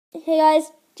Hey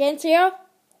guys, James here.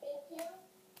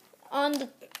 On the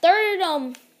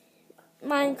third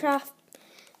Minecraft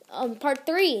part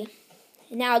 3.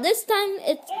 Now this time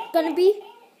it's gonna be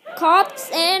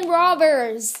cops and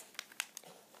robbers.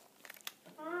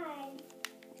 Hi.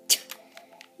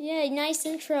 Yeah, nice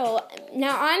intro.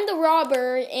 Now I'm the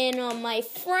robber and my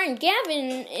friend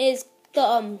Gavin is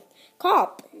the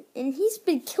cop, and he's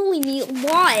been killing me a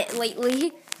lot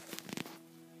lately.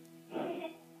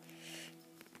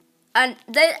 And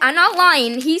I'm not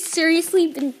lying. He's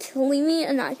seriously been killing me,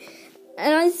 and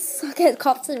I suck at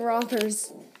cops and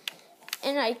robbers.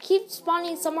 And I keep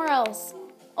spawning somewhere else.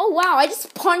 Oh wow! I just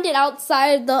spawned it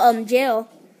outside the jail.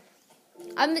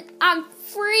 I'm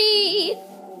free.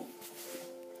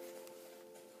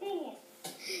 Dang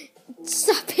it.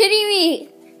 Stop hitting me.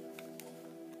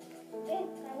 Yes,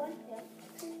 I want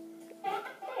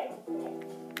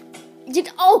to. Did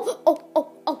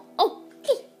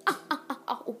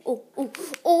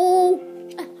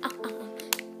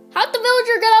How'd the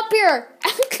villager get up here?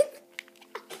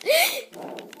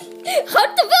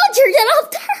 How'd the villager get up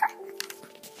there?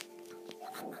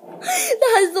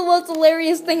 That is the most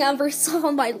hilarious thing I ever saw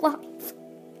in my life.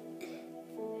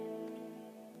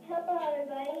 Hello,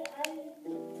 everybody.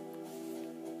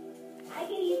 I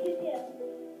can use you too.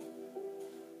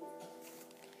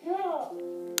 No.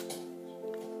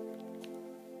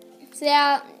 So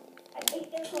yeah.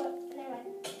 Never mind.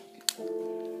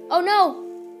 Oh no.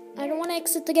 I don't want to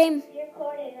exit the game. You're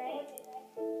recorded, right?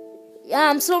 Yeah,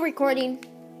 I'm still recording.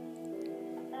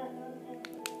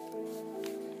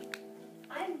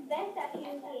 I'm best at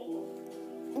communicating.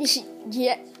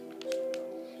 Yeah.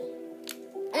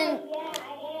 And Yeah,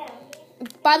 I am.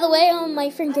 by the way, my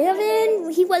friend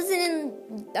Gavin, he wasn't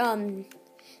in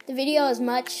the video as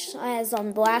much as the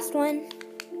last one.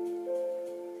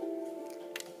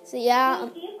 So yeah.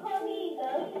 Do you call me a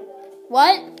ghost?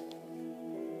 What?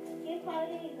 Do you call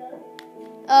me a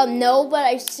ghost? No, but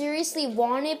I seriously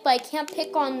want it, but I can't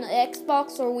pick on the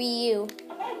Xbox or Wii U.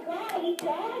 Oh my god, you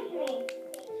dodged me.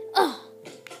 Ugh.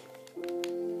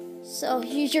 So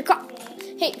here's your cop.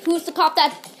 Hey, who's the cop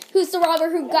who's the robber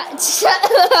who got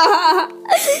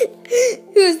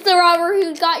who's the robber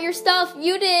who got your stuff?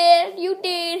 You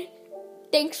did.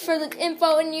 Thanks for the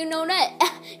info, and you know that.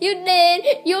 You did.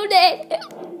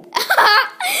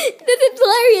 This is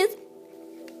hilarious.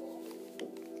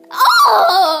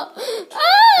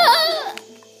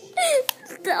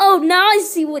 Oh, now I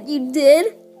see what you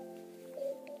did.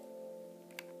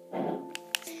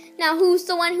 Now who's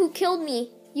the one who killed me?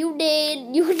 You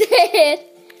did.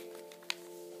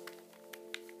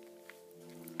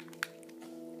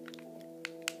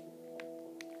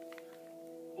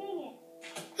 Dang it.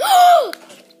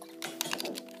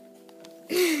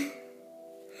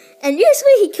 And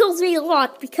usually he kills me a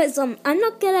lot because I'm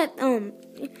not good at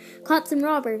cops and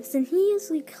robbers, and he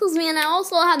usually kills me, and I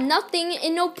also have nothing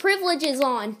and no privileges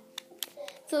on.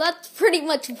 So that's pretty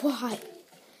much why.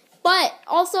 But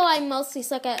also I mostly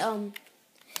suck at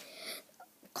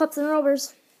cops and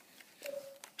robbers.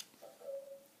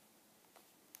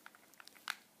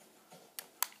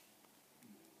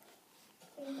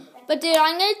 But dude,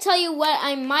 I'm gonna tell you what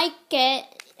I might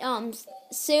get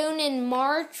soon in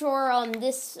March or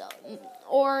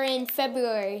or in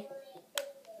February.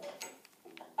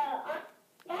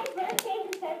 My birthday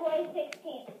is February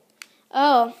 16th.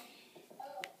 Oh.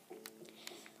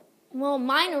 Well,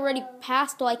 mine already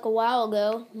passed like a while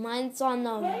ago. Mine's on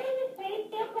Where is this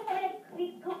video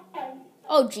because?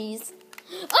 Oh jeez.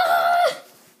 Ah!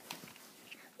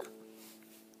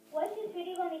 What's this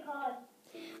video going to be called?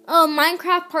 Oh,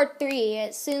 Minecraft Part 3.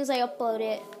 As soon as I upload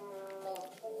it.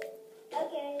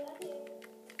 Okay.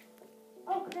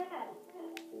 Oh crap.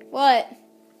 What?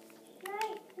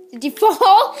 Right. Did you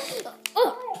fall?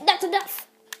 Oh, that's enough.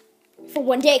 For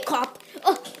one day, cop.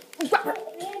 Oh, robber.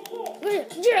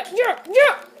 Yeah.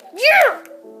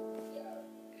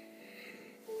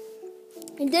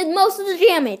 I did most of the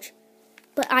damage,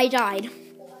 but I died.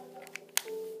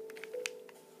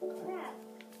 Crap.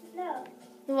 No.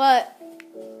 What?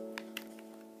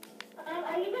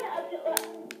 Are you going to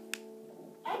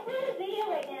upload a video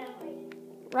right now?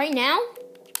 Right now?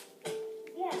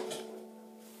 Yeah.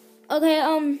 Okay,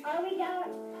 Are we down?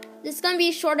 this is gonna be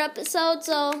a short episode,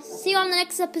 so see you on the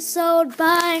next episode.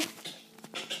 Bye.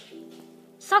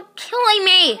 Stop killing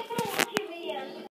me!